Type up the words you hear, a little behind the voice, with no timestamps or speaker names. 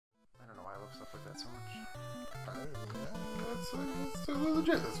like that so much. That's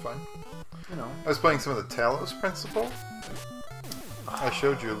legit. That's fine. You know. I was playing some of the Talos Principle. I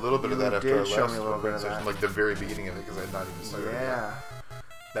showed you a little bit of that after our last recording session, like the very beginning of it, because I had not even started it. Yeah.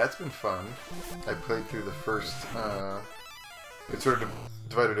 That's been fun. I played through the first... it's sort of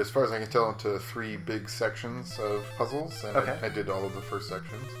divided, as far as I can tell, into 3 big sections of puzzles, and I did all of the first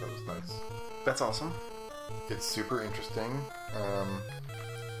sections. That was nice. That's awesome. It's super interesting.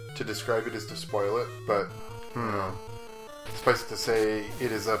 To describe it is to spoil it, but suffice it to say,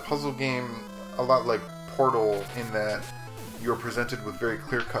 it is a puzzle game a lot like Portal in that you're presented with very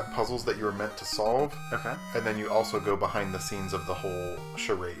clear-cut puzzles that you're meant to solve. Okay. And then you also go behind the scenes of the whole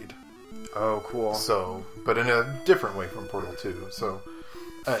charade. Oh, cool. So, but in a different way from Portal 2. So,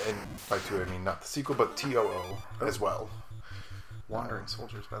 and by 2 I mean not the sequel, but TOO as well. Wandering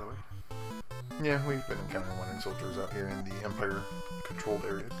soldiers, by the way. Yeah, we've been encountering wandering soldiers out here in the Empire-controlled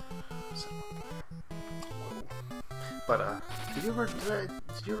areas. So, whoa. But, did you ever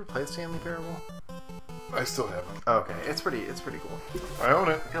play Stanley Parable? I still haven't. Oh, okay, it's pretty cool. I own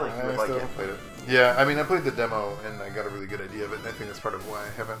it. I feel like you would I like still it. haven't played it. Yeah, I mean, I played the demo and I got a really good idea of it, and I think that's part of why I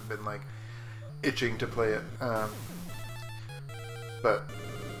haven't been like itching to play it. But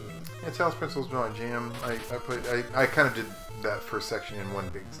yeah, Talos Principle's been my jam. I kind of did that first section in one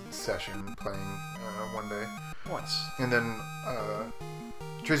big session, playing one day. Once. And then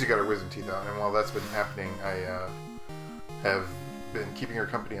Tracy got her wisdom teeth out, and while that's been happening, I have been keeping her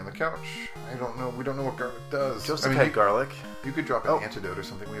company on the couch. I don't know. We don't know what garlic does. Just pet garlic. You could drop an antidote or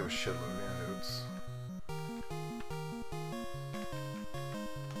something. We have a shitload of antidotes.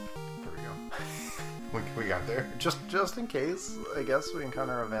 There we go. we got there. Just in case, I guess we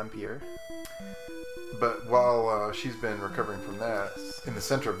encounter a vampire. But while she's been recovering from that, in the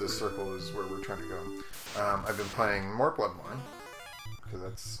center of this circle is where we're trying to go. I've been playing more Bloodborne, because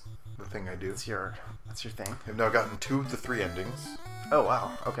that's the thing I do. That's your thing. I've now gotten 2 of the 3 endings. Oh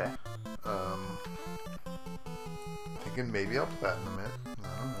wow. Okay. Thinking maybe I'll platinum it. I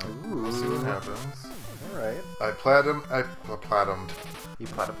don't know. Ooh. We'll see what happens. All right. I platinumed. You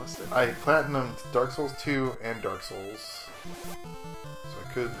platypused it. I platinumed Dark Souls 2 and Dark Souls. So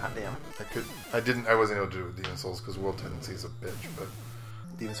I could. Hot damn. I didn't. I wasn't able to do it with Demon Souls because World Tendency is a bitch. But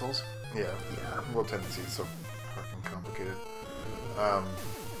Demon Souls. yeah. World Tendency is so fucking complicated.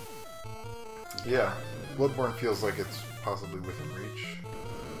 Yeah. Bloodborne feels like it's possibly within reach.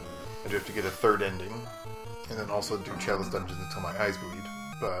 I do have to get a 3rd ending, and then also do Chalice Dungeons until my eyes bleed.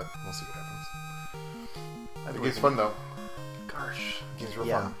 But we'll see what happens. The game's fun though. Gosh, the game's real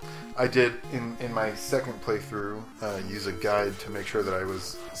fun. I did in my second playthrough use a guide to make sure that I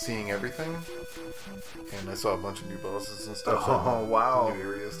was seeing everything, and I saw a bunch of new bosses and stuff. Oh wow! New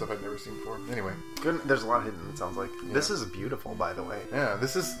areas, stuff I'd never seen before. Anyway, good. There's a lot hidden. It sounds like this is beautiful, by the way. Yeah,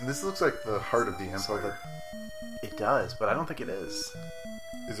 this looks like the heart of the Empire. It does, but I don't think it is.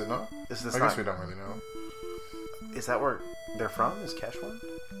 Is it not? Is this I guess we don't really know. Is that where they're from? Is Cashwan?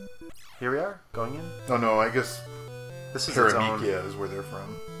 Here we are, going in. Oh no, I guess this is Paramikia is where they're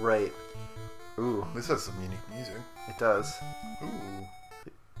from. Right. Ooh. This has some unique music. It does. Ooh.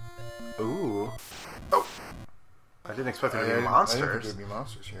 Ooh. Oh. I didn't expect there to be monsters. I didn't think there'd be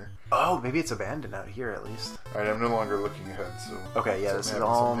monsters here. Oh, maybe it's abandoned out here at least. Alright, I'm no longer looking ahead, so... Okay, yeah, this is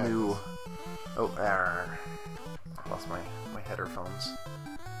all new. Oh, I lost my header-phones.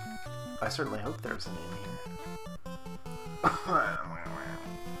 I certainly hope there's an inn here.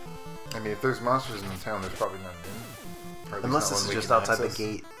 I mean, if there's monsters in the town, there's probably not an inn. Unless this is just outside the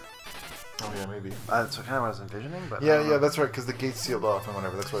gate. Oh yeah, maybe. That's kind of what I was envisioning, but... Yeah, that's right, because the gate's sealed off and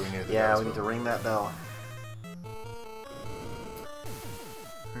whatever. That's why we needed the Yeah, we need to ring that bell.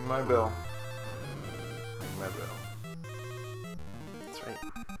 Ring my bell. Ring my bell. That's right.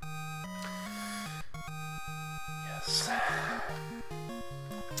 Yes.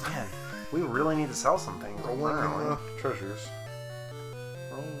 Man, we really need to sell some things. Rolling in the treasures.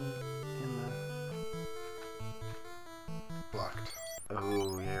 Rolling in the... Blocked.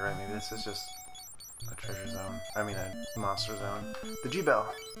 Oh, yeah, you're right. Maybe this is just a treasure zone. I mean, a monster zone. The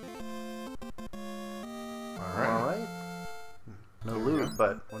G-Bell. Alright. No loot,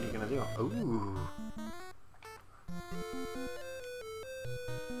 but what are you gonna do? Ooh.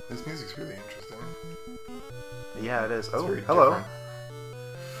 This music's really interesting. Yeah, it is. It's oh, very hello. different.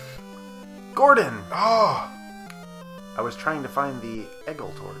 Gordon! Oh! I was trying to find the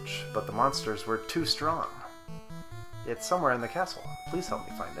Eggle torch, but the monsters were too strong. It's somewhere in the castle. Please help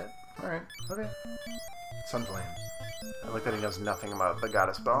me find it. Alright. Okay. Sunflame. I like that he knows nothing about the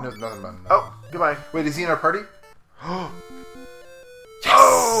goddess bell. He knows nothing about it. Oh, goodbye. Wait, is he in our party? Yes!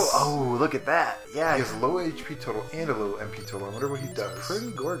 Oh, look at that. Yeah. He has low HP total and a low MP total. I wonder what he does.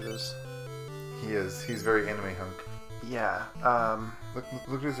 Pretty gorgeous. He is. He's very anime hunk. Yeah. Look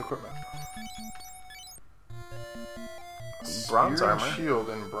at his equipment. Bronze Spear and armor. shield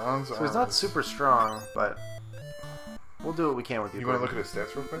and bronze armor. So he's not super strong, but we'll do what we can with you. You want to look at his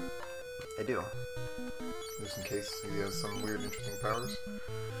stats real quick? I do. Just in case he has some weird, interesting powers.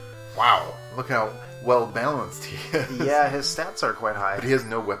 Wow, look how well balanced he is. Yeah, his stats are quite high. But he has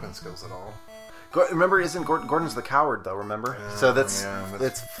no weapon skills at all. Remember, isn't Gordon's the coward though? Remember, so that's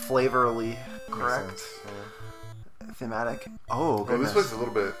flavorally correct. Makes sense, yeah. Thematic. Oh, Oh, goodness. this place is a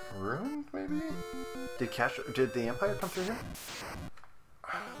little bit ruined, maybe? Did the Empire come through here?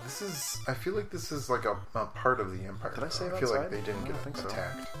 This is... I feel like this is like a part of the Empire. Did I say I feel like outside? they didn't I get don't think so.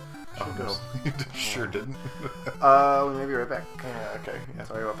 attacked. Should go. You sure didn't. We may be right back. Yeah, okay. Yeah.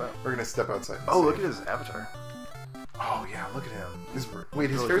 Sorry about that. We're gonna step outside and Oh, see. look at his avatar. Oh, yeah, look at him. His really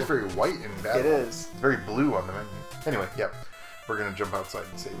hair is cool. very white in battle. It is. It's very blue on the menu. Anyway, yep. We're gonna jump outside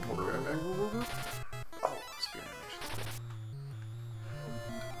and save. We'll be right back. Oh, spear animations.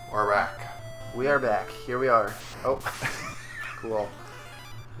 We're back. We are back. Here we are. Oh, cool.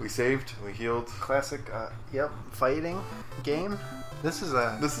 We saved. We healed. Classic. Yep. Fighting game. This is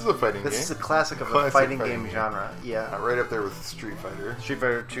a fighting game. This is a classic of a Classic fighting fighting game game. genre. Yeah. Right up there with Street Fighter. Street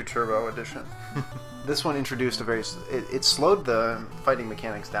Fighter 2 Turbo Edition. This one introduced a very... It slowed the fighting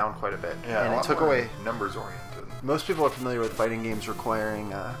mechanics down quite a bit. Yeah, and a it lot took more away... numbers oriented. Most people are familiar with fighting games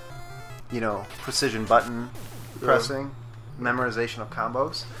requiring, precision button pressing, memorization of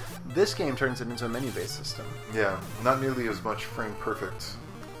combos. This game turns it into a menu-based system. Yeah, not nearly as much frame perfect.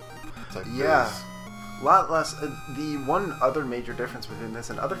 Type Yeah. biz. A lot less. The one other major difference between this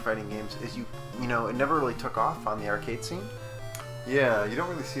and other fighting games is it never really took off on the arcade scene. Yeah, you don't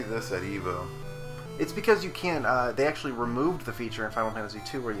really see this at EVO. It's because you can't. They actually removed the feature in Final Fantasy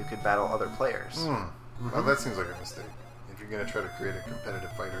II where you could battle other players. Well, that seems like a mistake. If you're going to try to create a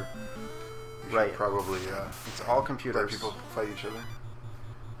competitive fighter, you should Right. probably It's all computers. let people fight each other.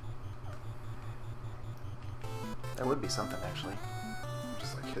 That would be something, actually.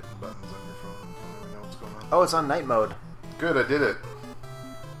 Just like hitting buttons on your phone. I don't even know what's going on. Oh, it's on night mode. Good, I did it.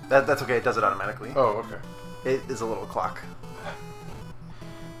 That's okay. It does it automatically. Oh, okay. It is a little clock.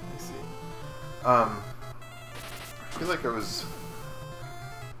 I see. I feel like I was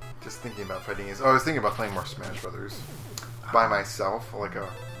just thinking about fighting games. Oh, I was thinking about playing more Smash Brothers by myself, like a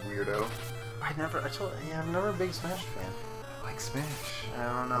weirdo. I'm never a big Smash fan. I like Smash. I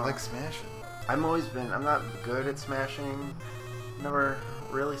don't know. I like smashing. I'm not good at smashing. Never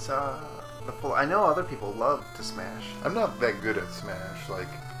really saw the full. I know other people love to smash. I'm not that good at Smash. Like,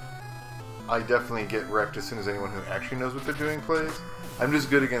 I definitely get wrecked as soon as anyone who actually knows what they're doing plays. I'm just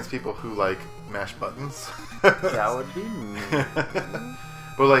good against people who like mash buttons. That would be me.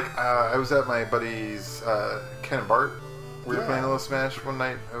 But like, I was at my buddy's Ken and Bart. We were Yeah. playing a little Smash one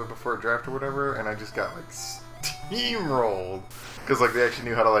night before a draft or whatever, and I just got like steamrolled because like they actually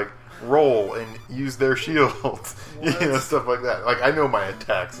knew how to like roll and use their shields, stuff like that. Like I know my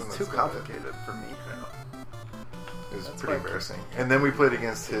attacks, and It's that's too about it. complicated for me. It was That's pretty like- embarrassing. And then we played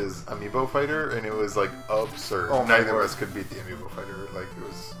against his amiibo fighter, and it was like absurd. Oh, my Neither of Lord. us could beat the amiibo fighter. Like it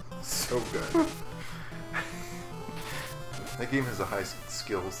was so good. That game has a high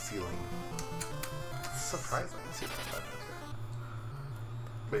skill ceiling. It's surprising.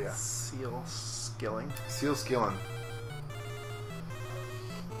 But yeah, Seal skilling. seal skilling.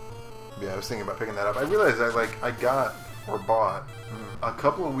 Yeah, I was thinking about picking that up. I realized I got or bought a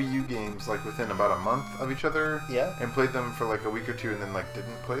couple of Wii U games like within about a month of each other. Yeah. And played them for like a week or two, and then like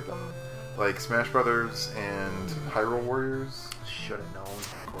didn't play them. Like Smash Brothers and Hyrule Warriors. Should have known.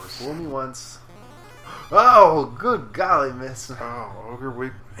 Of course. Fool me once. Oh, good golly, miss. Oh, Ogre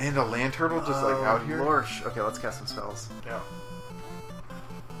Wig and a land turtle just like out here. Lorsh. Okay, let's cast some spells. Yeah.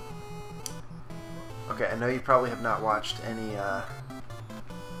 Okay, I know you probably have not watched any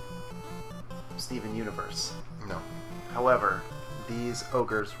Steven Universe. No. However, these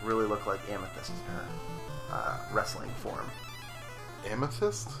ogres really look like Amethyst in her wrestling form.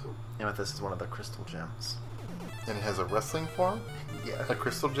 Amethyst? Amethyst is one of the crystal gems. And it has a wrestling form? Yeah. A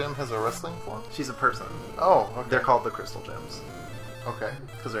crystal gem has a wrestling form? She's a person. Oh, okay. They're called the crystal gems Okay.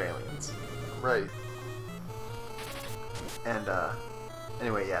 because they're aliens. Right. And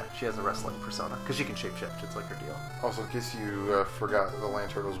anyway, yeah, she has a wrestling persona because she can shapeshift. It's like her deal. Also, in case you forgot, the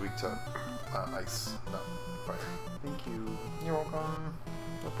land turtle's weak to ice, not fire. Thank you. You're welcome.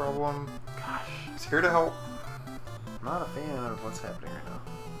 No problem. Gosh, It's here to help. I'm not a fan of what's happening right now.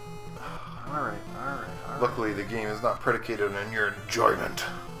 Alright. Luckily, the game is not predicated on your enjoyment.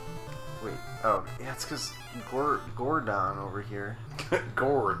 Wait, oh, yeah, it's because Gordon over here,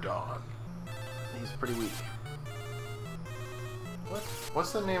 Gordon. he's pretty weak. What?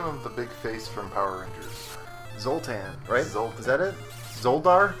 What's the name of the big face from Power Rangers? Zoltan, right? Zoltan. Is that it?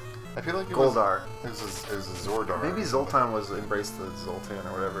 Zoldar? I feel like Goldar. It was a Zordar. Maybe Zoltan was Embrace the Zoltan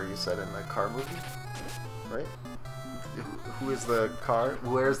or whatever you said in the car movie, right? Who is the car?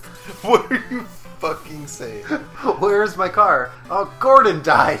 Where's the... What are you fucking saying? Where's my car? Oh, Gordon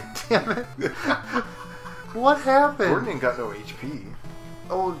died. Damn it! What happened? Gordon ain't got no HP.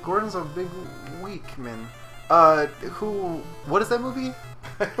 Oh, Gordon's a big weak man. Who? What is that movie?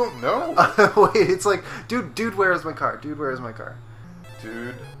 I don't know. Wait, it's like, dude, where's my car? Dude, where's my car?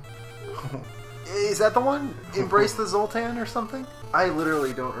 Dude. Is that the one? Embrace the Zoltan or something? I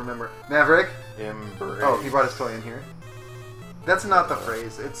literally don't remember. Maverick? Embrace. Oh, he brought his toy in here. That's not the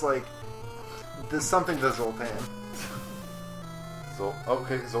phrase. It's like, there's something to Zoltan.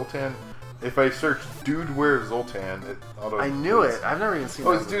 Okay, Zoltan. If I search "dude, where's Zoltan," it auto. I knew it. I've never even seen.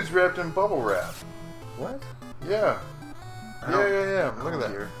 Oh, that this movie. dude's wrapped in bubble wrap. What? Yeah. Yeah. Look at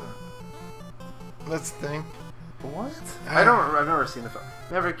that. Dear. Let's think. What? I've never seen the film.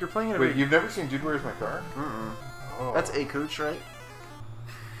 Maverick, you're playing it. Wait, you've never seen "Dude, Where's My Car"? Mm-mm. Oh. That's Akuch, right?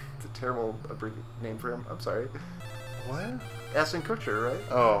 It's a terrible name for him. I'm sorry. What? Ashton Kutcher, right?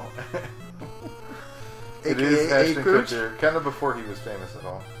 Oh. It is Ashton Kutcher, kind of before he was famous at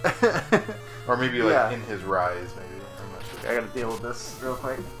all. Or maybe like in his rise, maybe. I'm not sure. I gotta deal with this real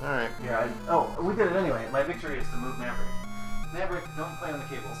quick. Alright. Yeah. We did it anyway. My victory is to move Maverick. Maverick, don't play on the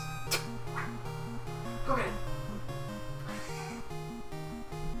cables. Go get it.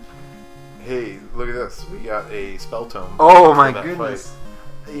 Hey, look at this. We got a spell tome. Oh my that goodness.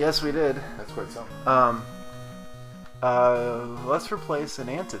 fight. Yes, we did. That's quite something. Let's replace an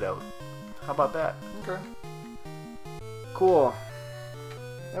antidote. How about that? Okay. Cool.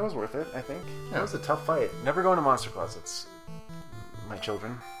 That was worth it, I think. Yeah. That was a tough fight. Never go into monster closets, my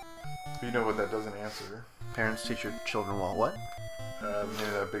children. You know what that doesn't answer? Parents teach your children well. What?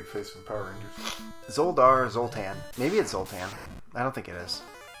 Maybe that big face from Power Rangers. Zoldar, Zoltan. Maybe it's Zoltan. I don't think it is.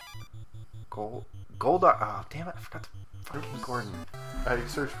 Goldar. Oh, damn it. I forgot the fucking Gordon. I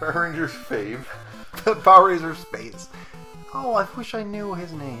searched Power Rangers fave. Power Rangers Space. Oh, I wish I knew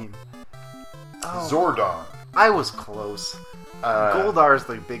his name. Oh. Zordon. I was close. Goldar is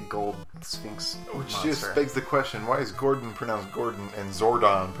the big gold sphinx Which monster. just begs the question, why is Gordon pronounced Gordon and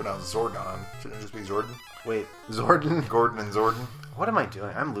Zordon pronounced Zordon? Shouldn't it just be Zordon? Wait, Zordon? Gordon and Zordon? What am I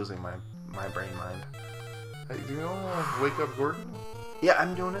doing? I'm losing my brain mind. Hey, do you want to wake up Gordon? Yeah,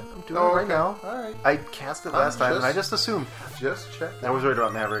 I'm doing it. I'm doing it right now. Alright. I cast it last time, and I just assumed. Just check. I was worried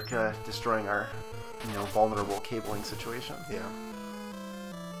about Maverick destroying our, vulnerable cabling situation. Yeah.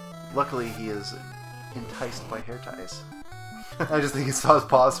 Luckily, he is enticed by hair ties. I just think he saw his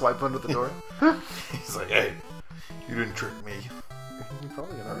paw swipe under the door. He's like, hey, you didn't trick me. You're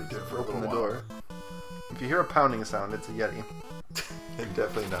probably gonna did for a open the little while. door. If you hear a pounding sound, it's a yeti. And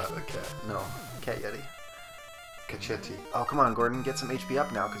definitely not a cat. No, cat yeti. Cachetti. Oh, come on, Gordon, get some HP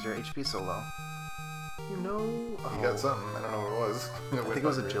up now because your HP's so low. You got something. I don't know what it was. I think it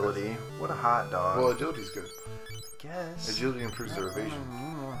was agility. What a hot dog. Well, agility's good. Guess. Agility improves their evasion,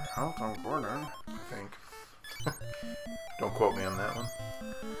 Help on Gordon. I think. Don't quote me on that one.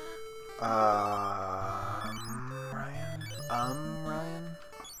 Ryan.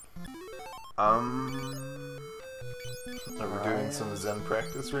 Are we doing some Zen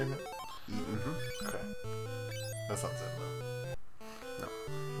practice right now? Mm-hmm. Okay. That's not Zen though. No.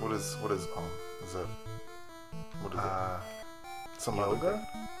 What is is that? What is it? Some yoga?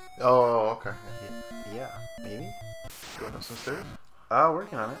 Oh, okay. Yeah, maybe. Going up some stairs?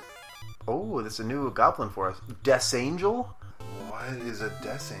 Working on it. Oh, there's a new goblin for us. Death Angel? What is a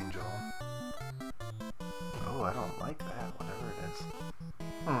Death Angel? Oh, I don't like that, whatever it is.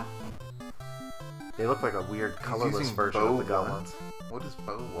 They look like a weird colorless version of the goblins. What is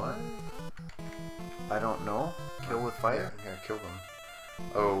bow what? I don't know. Kill with fire? Yeah, kill them.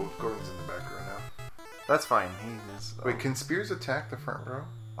 Oh, Gordon's in the back row now. That's fine. He is. Wait, can spears attack the front row?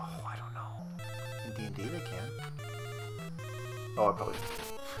 Oh, I don't know. In D&D they can. Oh, I probably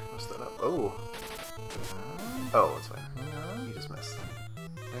messed that up. Oh. Oh, it's fine. Hang on. You just missed.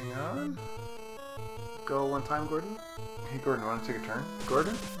 Hang on. Go one time, Gordon. Hey, Gordon, want to take a turn?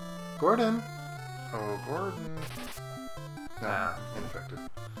 Gordon? Gordon? Oh, Gordon. No, ineffective.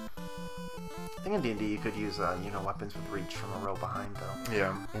 I think in D&D you could use, weapons with reach from a row behind, though.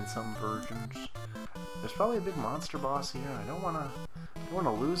 Yeah. In some versions. There's probably a big monster boss here. I don't want to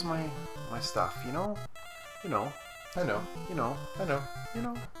lose my stuff, I know. I know.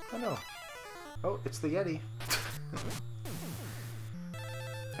 Oh, it's the Yeti.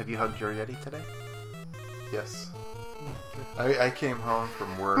 Have you hugged your Yeti today? Yes. I came home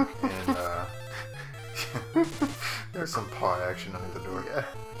from work and There's some paw action under the door. Yeah.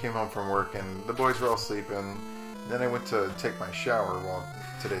 I came home from work and the boys were all sleeping. Then I went to take my shower while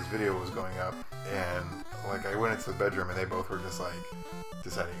today's video was going up, and like I went into the bedroom and they both were just like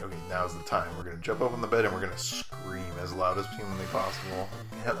deciding, okay, now's the time. We're gonna jump up on the bed and we're gonna scream as loud as humanly possible,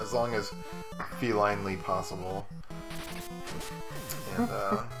 as long as felinely possible. And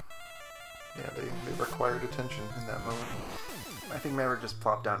yeah, they required attention in that moment. I think Maverick just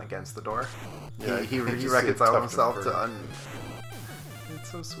plopped down against the door. Yeah, he just reconciled tucked himself him to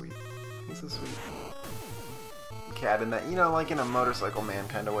It's so sweet. He's so sweet. Cat in that, you know, like in a motorcycle man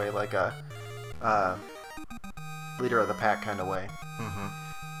kind of way, like a leader of the pack kind of way.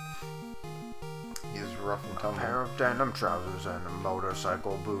 He's rough and A tumble. pair of denim trousers and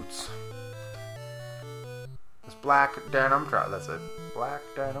motorcycle boots. It's black denim trousers. That's it. Black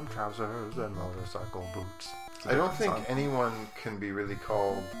denim trousers and motorcycle boots. I don't think anyone can be really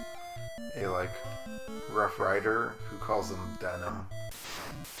called a like rough rider who calls them denim.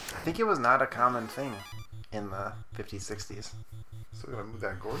 I think it was not a common thing in the 50s, 60s. So we gotta move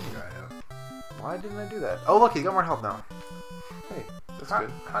that Gordon guy up. Why didn't I do that? Oh, look, he got more health now. Hey, that's Hot,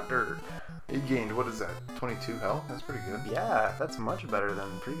 good. hot dirt. He gained, what is that, 22 health? That's pretty good. Yeah, that's much better than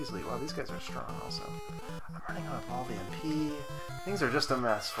previously. Wow, these guys are strong also. I'm running out of all the MP. Things are just a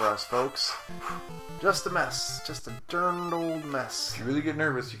mess for us, folks. Just a mess. Just a darned old mess. If you really get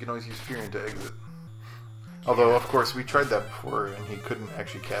nervous, you can always use Fury to exit. Although, of course, we tried that before, and he couldn't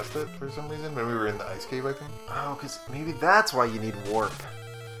actually cast it for some reason when we were in the ice cave, I think. Oh, because maybe that's why you need warp.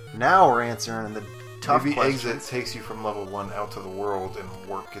 Now we're answering the tough Maybe questions. exit takes you from level 1 out to the world, and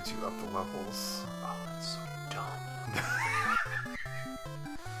warp gets you up the levels. Oh, that's so dumb.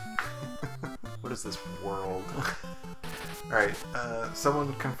 What is this world? Alright,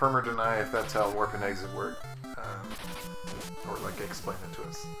 someone confirm or deny if that's how warp and exit work. Or, like, explain it to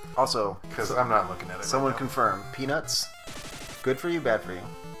us. Also, Because I'm not looking at it someone right now. confirm. Peanuts, good for you, bad for you?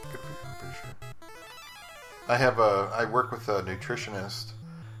 Good for you, I'm pretty sure. I work with a nutritionist,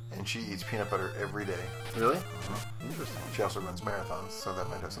 and she eats peanut butter every day. Really? Interesting. She also runs marathons, so that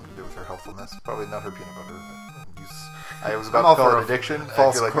might have something to do with her healthfulness. Probably not her peanut butter. I was about all to call for it addiction.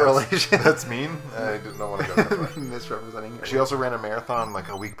 false I feel like correlation. That's mean. I didn't want to go that way. Misrepresenting her. She also ran a marathon like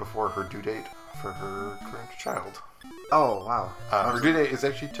a week before her due date for her current child. Oh, wow. Her due date is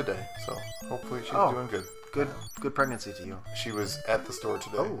actually today, so hopefully she's doing good. Good pregnancy to you. She was at the store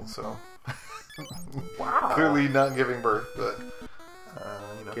today, so Wow. clearly not giving birth, but you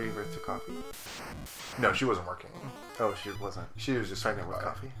know. Giving birth to coffee? No, she wasn't working. Oh, she wasn't. She was just Pregnant with by,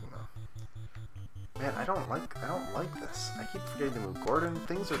 coffee? you know. Man, I don't like this. I keep forgetting to move Gordon.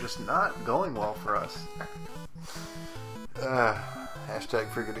 Things are just not going well for us. Hashtag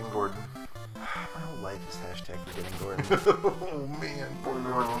forgetting Gordon. My whole life is hashtag forgetting Gordon. Oh man, poor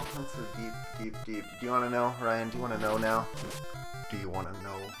Gordon. Oh, that's so deep. Do you want to know, Ryan? Do you want to know now? Do you want to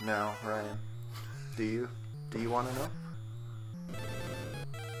know now, Ryan? Do you? Do you want to know?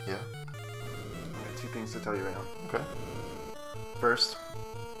 Yeah. I got two things to tell you right now. Okay. First,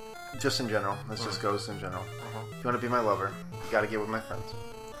 just in general. This just goes in general. If you want to be my lover, you got to get with my friends.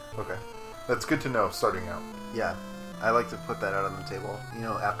 Okay. That's good to know starting out. Yeah. I like to put that out on the table, you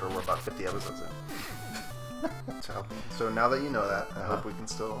know, after we're about 50 episodes in. So now that you know that, I hope we can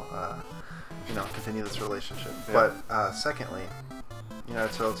still, you know, continue this relationship. Yeah. But secondly, you know,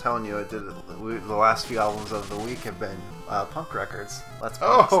 so telling you, the last few albums of the week have been punk records. Let's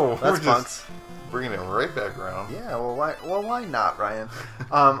punks. Oh, Let's we're punks. just bringing it right back around. Yeah, well, why not, Ryan?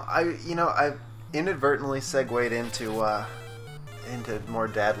 I've inadvertently segued into more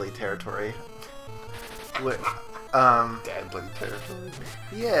dadly territory. Dadly territory.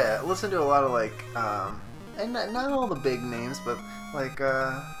 Yeah, listen to a lot of like, and not all the big names, but like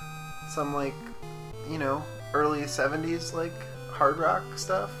some like, you know, early 70s like hard rock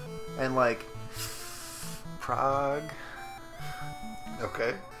stuff, and like prog.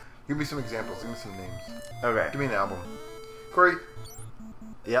 Okay. Give me some examples. Give me some names. Okay. Give me an album. Cory,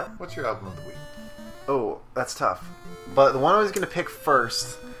 Yeah. what's your album of the week? Oh, that's tough. But the one I was gonna pick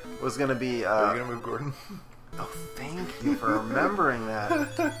first was gonna be. Are you gonna move Gordon? Oh, thank you for remembering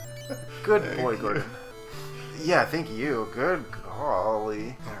that. Good boy, Gordon. Yeah, thank you. Good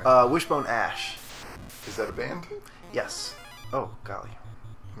golly. All Wishbone Ash. Is that a band? Yes. Oh, golly.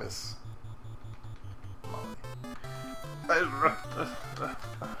 Miss Molly.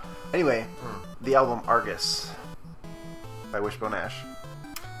 Anyway, the album Argus by Wishbone Ash.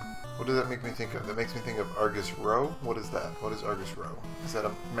 What does that make me think of? That makes me think of Argus Row. What is that? What is Argus Row? Is that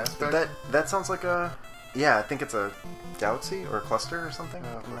a Mass Effect? That sounds like a... Yeah, I think it's a galaxy or a cluster or something.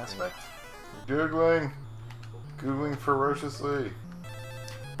 Oh, Mass Effect. Googling ferociously.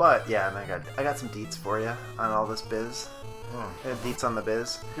 But yeah, and I got some deets for you on all this biz. I had deets on the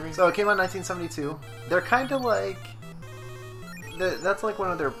biz. So it came out in 1972. They're kind of like that's like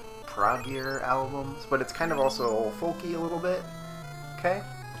one of their proggier albums, but it's kind of also folky a little bit. Okay.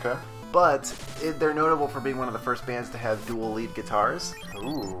 Okay. But they're notable for being one of the first bands to have dual lead guitars.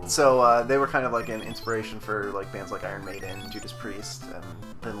 Ooh. So they were kind of like an inspiration for like bands like Iron Maiden, Judas Priest, and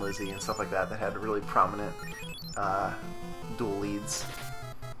Thin Lizzy and stuff like that that had really prominent dual leads.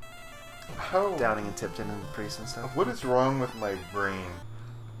 Downing and Tipton and Priest and stuff. What is wrong with my brain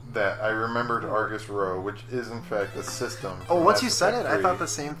that I remembered Argus Row, which is in fact a system? Oh, once you said it, I thought the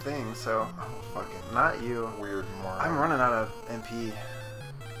same thing. So, fucking not you. Weird moron. I'm running out of MP.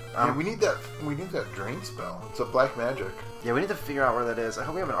 Yeah, we need that. We need that drain spell. It's a black magic. Yeah, we need to figure out where that is. I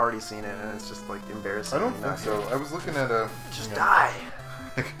hope we haven't already seen it, and it's just like embarrassing. I don't think so. I was looking at a. Just die.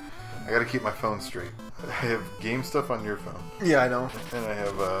 I gotta keep my phone straight. I have game stuff on your phone. Yeah, I know. And I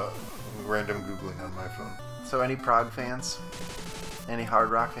have random Googling on my phone. So, any prog fans? Any hard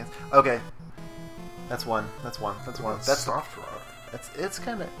rock fans? Okay. That's one. That's soft rock. It's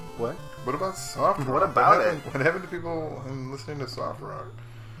kind of what? What about soft rock? What about what happened to people listening to soft rock?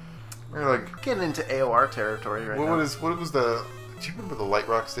 We're like getting into AOR territory right now. What was the? Do you remember the light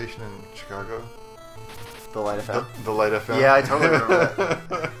rock station in Chicago? The Light FM. The Light FM. Yeah, I totally remember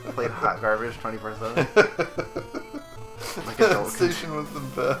that. Played hot garbage 24/7. That station was the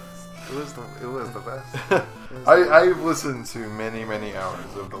best. It was the best. I've listened to many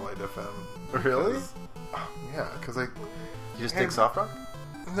hours of the Light FM. Really? Yeah, because I. You just dig soft rock?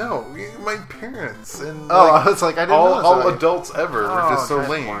 No, my parents and I was like, I didn't know. All adults ever were just so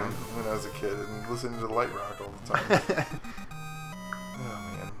lame point. when I was a kid and listening to light rock all the time. Oh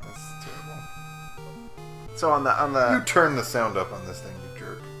man, that's terrible. So on the you turn the sound up on this thing, you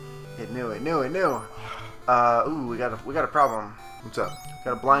jerk. It knew. Ooh, we got a problem. What's up?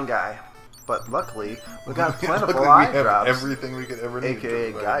 Got a blind guy, but luckily we got plentiful luckily eye we have drops. Everything we could ever need.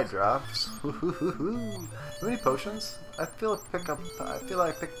 AKA guy drops. How many potions? I feel like pick up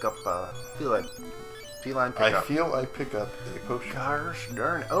feline pickup. I feel I pick up a potion. Gosh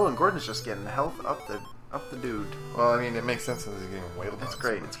darn. Oh, and Gordon's just getting health up the dude. Well, I mean, it makes sense since he's getting wailed on. It's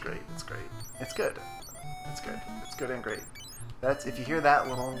great. It's good. It's good and great. That's if you hear that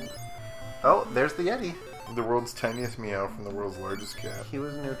little. Oh, there's the Yeti. The world's tiniest meow from the world's largest cat. He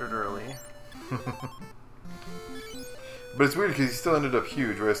was neutered early. But it's weird because he still ended up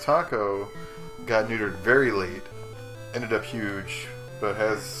huge, whereas Taco got neutered very late, ended up huge, but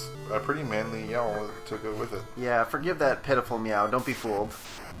has a pretty manly yowl to go with it. Yeah, forgive that pitiful meow. Don't be fooled.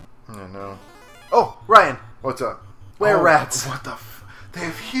 I know. Oh, Ryan! What's up? Wererats! What the They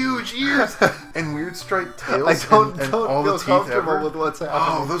have huge ears and weird striped tails. I don't all feel the comfortable ever. with what's happening.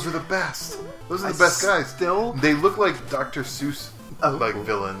 Oh, those are the best. Those are the best guys. Still, they look like Dr. Seuss like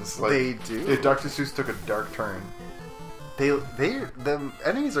villains. Like, they do. If Dr. Seuss took a dark turn. The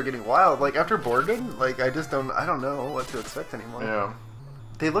enemies are getting wild. Like after Borden, like I don't know what to expect anymore. Yeah.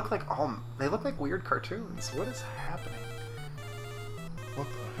 They look like weird cartoons. What is happening? What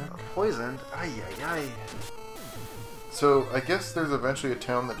the heck? Poisoned. Ay ay ay. So I guess there's eventually a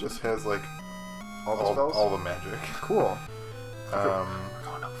town that just has like all the spells, all the magic. Cool. We're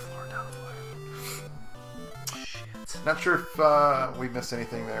going up floor, down floor. Shit. Not sure if we missed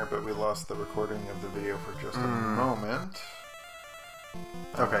anything there, but we lost the recording of the video for just a moment.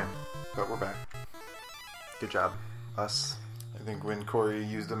 Okay. But we're back. Good job. Us. I think when Cory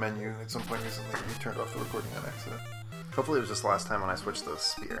used a menu at some point recently, he turned off the recording on accident. Hopefully it was just last time when I switched the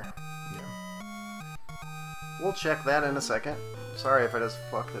spear. Yeah. We'll check that in a second. Sorry if I just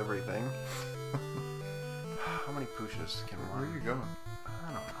fucked everything. How many pushes can one? Where are you going? I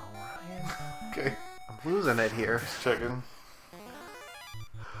don't know, Ryan. Okay. I'm losing it here. Just checking.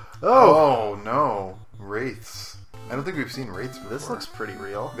 Oh! Oh no. Wraiths. I don't think we've seen wraiths before. This looks pretty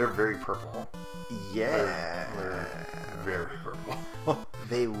real. They're very purple. Yeah. They're very purple.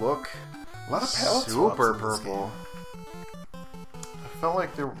 They look a lot of palette super swaps in this purple. I felt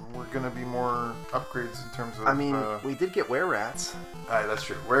like there were going to be more upgrades in terms of... I mean, we did get Wererats. That's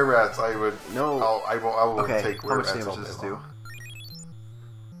true. Wererats, I would... No. I will okay, take Wererats. How much damage does this do?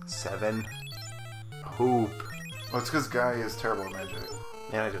 7. Hoop. Well, it's because Guy is terrible at magic.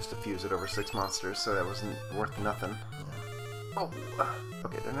 And I just diffused it over 6 monsters, so that wasn't worth nothing. Oh.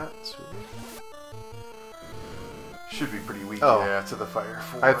 Okay, they're not super. Should be pretty weak, yeah, to the fire.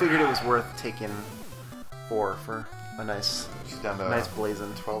 4. I figured it was worth taking 4 for a nice, down to nice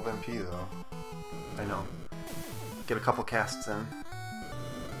blazing. 12 MP though. I know. Get a couple casts in.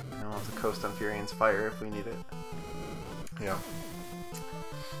 You know, to coast on Furion's fire if we need it. Yeah.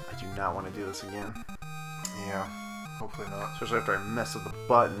 I do not want to do this again. Yeah. Hopefully not. Especially after I mess with the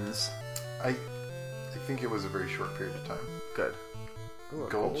buttons. I think it was a very short period of time. Good. Ooh, a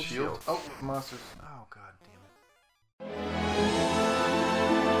Gold shield. Oh, monsters.